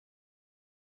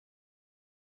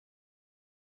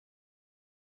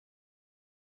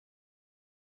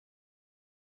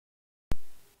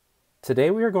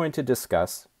Today we are going to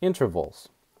discuss intervals.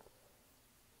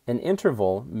 An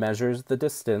interval measures the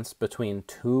distance between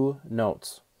two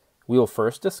notes. We will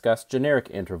first discuss generic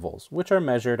intervals, which are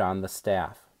measured on the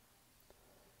staff.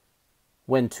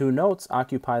 When two notes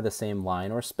occupy the same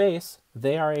line or space,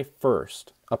 they are a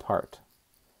first apart.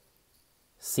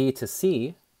 C to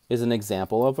C is an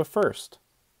example of a first.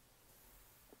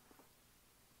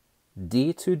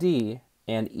 D to D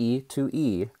and E to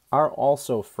E are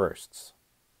also firsts.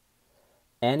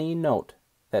 Any note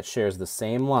that shares the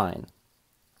same line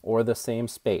or the same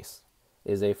space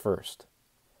is a first.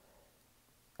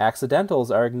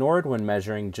 Accidentals are ignored when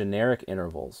measuring generic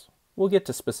intervals. We'll get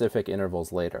to specific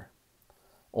intervals later.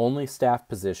 Only staff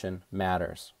position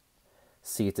matters.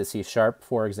 C to C sharp,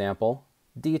 for example,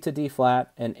 D to D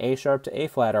flat, and A sharp to A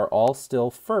flat are all still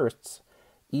firsts,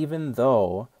 even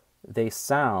though they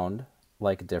sound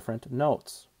like different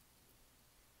notes.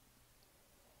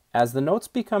 As the notes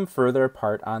become further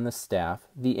apart on the staff,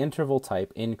 the interval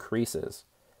type increases.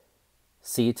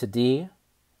 C to D,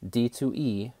 D to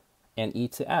E, and E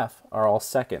to F are all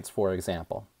seconds, for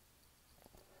example.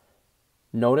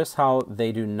 Notice how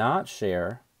they do not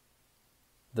share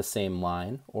the same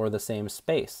line or the same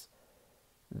space.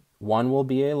 One will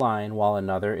be a line while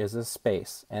another is a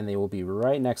space, and they will be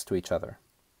right next to each other.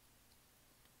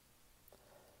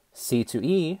 C to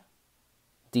E,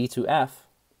 D to F,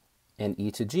 and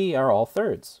E to G are all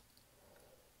thirds.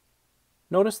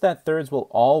 Notice that thirds will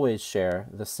always share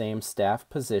the same staff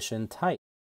position type.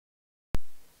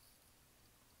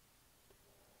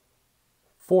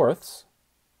 Fourths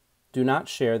do not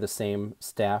share the same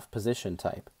staff position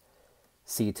type.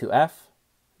 C to F,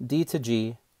 D to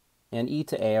G, and E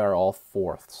to A are all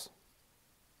fourths.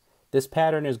 This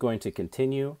pattern is going to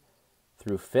continue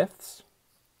through fifths,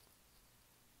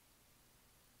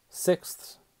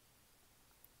 sixths,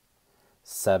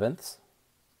 sevenths,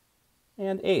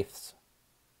 and eighths.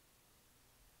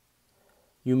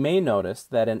 You may notice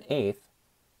that an eighth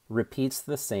repeats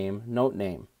the same note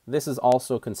name. This is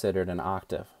also considered an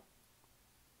octave.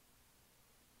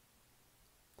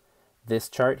 This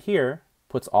chart here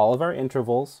puts all of our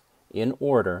intervals in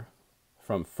order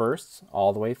from firsts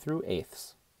all the way through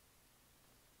eighths.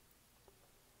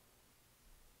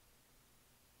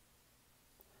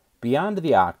 Beyond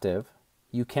the octave,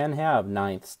 you can have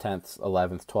ninths, tenths,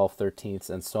 11ths, 12ths, 13ths,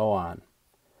 and so on.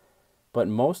 But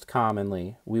most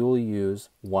commonly, we will use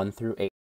 1 through 8.